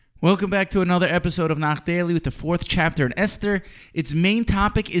Welcome back to another episode of Nach Daily with the fourth chapter in Esther. Its main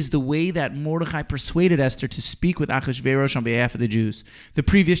topic is the way that Mordechai persuaded Esther to speak with Achashverosh on behalf of the Jews. The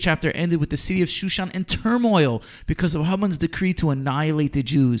previous chapter ended with the city of Shushan in turmoil because of Haman's decree to annihilate the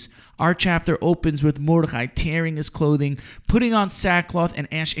Jews. Our chapter opens with Mordechai tearing his clothing, putting on sackcloth and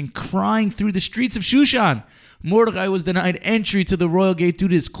ash, and crying through the streets of Shushan. Mordechai was denied entry to the royal gate due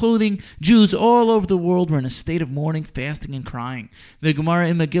to his clothing. Jews all over the world were in a state of mourning, fasting, and crying. The Gemara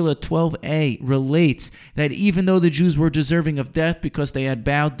in Megillah 12a relates that even though the Jews were deserving of death because they had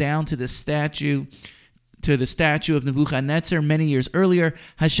bowed down to the statue of Nebuchadnezzar many years earlier,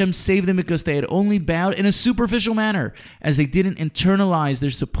 Hashem saved them because they had only bowed in a superficial manner. As they didn't internalize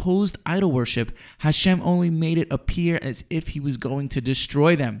their supposed idol worship, Hashem only made it appear as if he was going to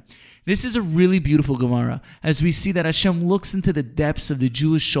destroy them. This is a really beautiful Gemara, as we see that Hashem looks into the depths of the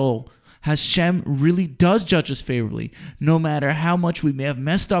Jewish soul. Hashem really does judge us favorably. No matter how much we may have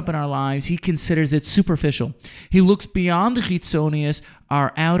messed up in our lives, he considers it superficial. He looks beyond the chitzonius,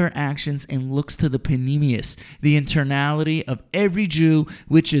 our outer actions, and looks to the panemius, the internality of every Jew,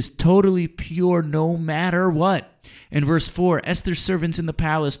 which is totally pure no matter what. In verse 4, Esther's servants in the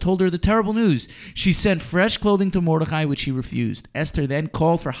palace told her the terrible news. She sent fresh clothing to Mordechai, which he refused. Esther then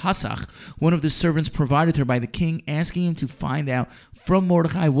called for Hasach, one of the servants provided her by the king, asking him to find out from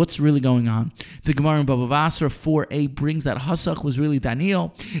Mordechai what's really going on. The Gemara in Baba Basra 4a brings that Hasach was really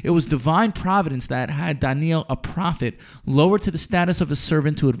Daniel. It was divine providence that had Daniel, a prophet, lowered to the status of a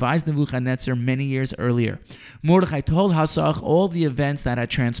servant to advise Nebuchadnezzar many years earlier. Mordechai told Hasach all the events that had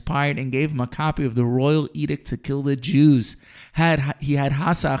transpired and gave him a copy of the royal edict to kill the Jews. He had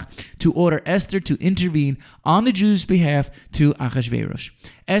Hasach to order Esther to intervene on the Jews' behalf to Achashverosh.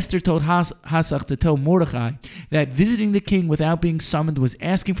 Esther told Hasach to tell Mordechai that visiting the king without being summoned was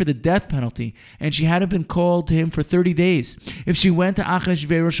asking for the death penalty, and she hadn't been called to him for 30 days. If she went to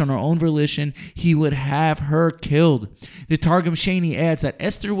Achashverosh on her own volition, he would have her killed. The Targum Sheni adds that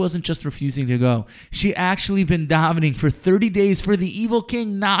Esther wasn't just refusing to go. She actually been davening for 30 days for the evil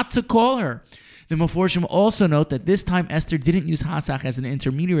king not to call her. The Meforshim also note that this time Esther didn't use Hasach as an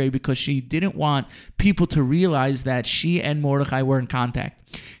intermediary because she didn't want people to realize that she and Mordechai were in contact.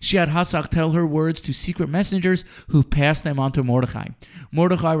 She had Hasach tell her words to secret messengers who passed them on to Mordechai.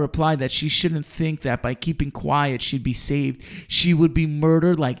 Mordechai replied that she shouldn't think that by keeping quiet she'd be saved. She would be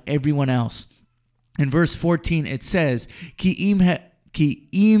murdered like everyone else. In verse 14 it says, Ki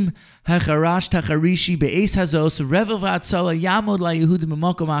im hacharash tacharishi be'es hazos revel v'atzala yamod la'yehudim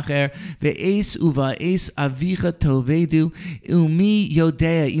b'makom acher ve'es uva'es avicha tovedu umi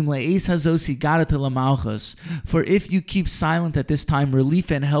yodea im la'es hazos higarata lamalchus. For if you keep silent at this time, relief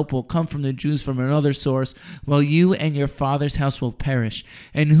and help will come from the Jews from another source, while you and your father's house will perish.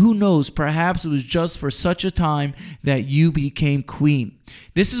 And who knows, perhaps it was just for such a time that you became queen.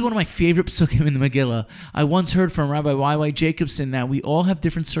 This is one of my favorite psukim in the Megillah. I once heard from Rabbi Y.Y. Jacobson that we all have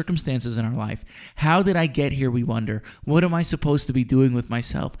different circumstances in our life. How did I get here, we wonder? What am I supposed to be doing with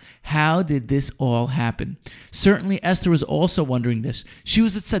myself? How did this all happen? Certainly Esther was also wondering this. She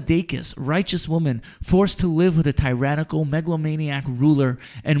was a tzaddikus, righteous woman, forced to live with a tyrannical, megalomaniac ruler.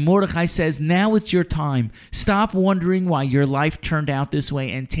 And Mordechai says, now it's your time. Stop wondering why your life turned out this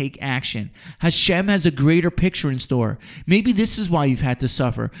way and take action. Hashem has a greater picture in store. Maybe this is why you've had to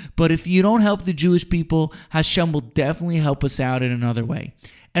suffer. But if you don't help the Jewish people, Hashem will definitely help us out in another way.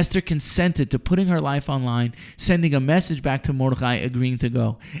 Esther consented to putting her life online, sending a message back to Mordechai agreeing to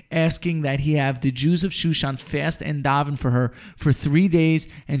go, asking that he have the Jews of Shushan fast and daven for her for 3 days,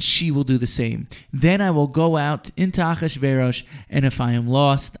 and she will do the same. Then I will go out into Achashverosh, and if I am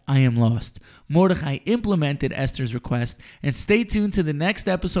lost, I am lost. Mordechai implemented Esther's request, and stay tuned to the next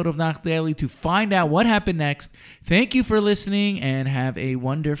episode of Nach Daily to find out what happened next. Thank you for listening, and have a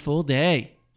wonderful day.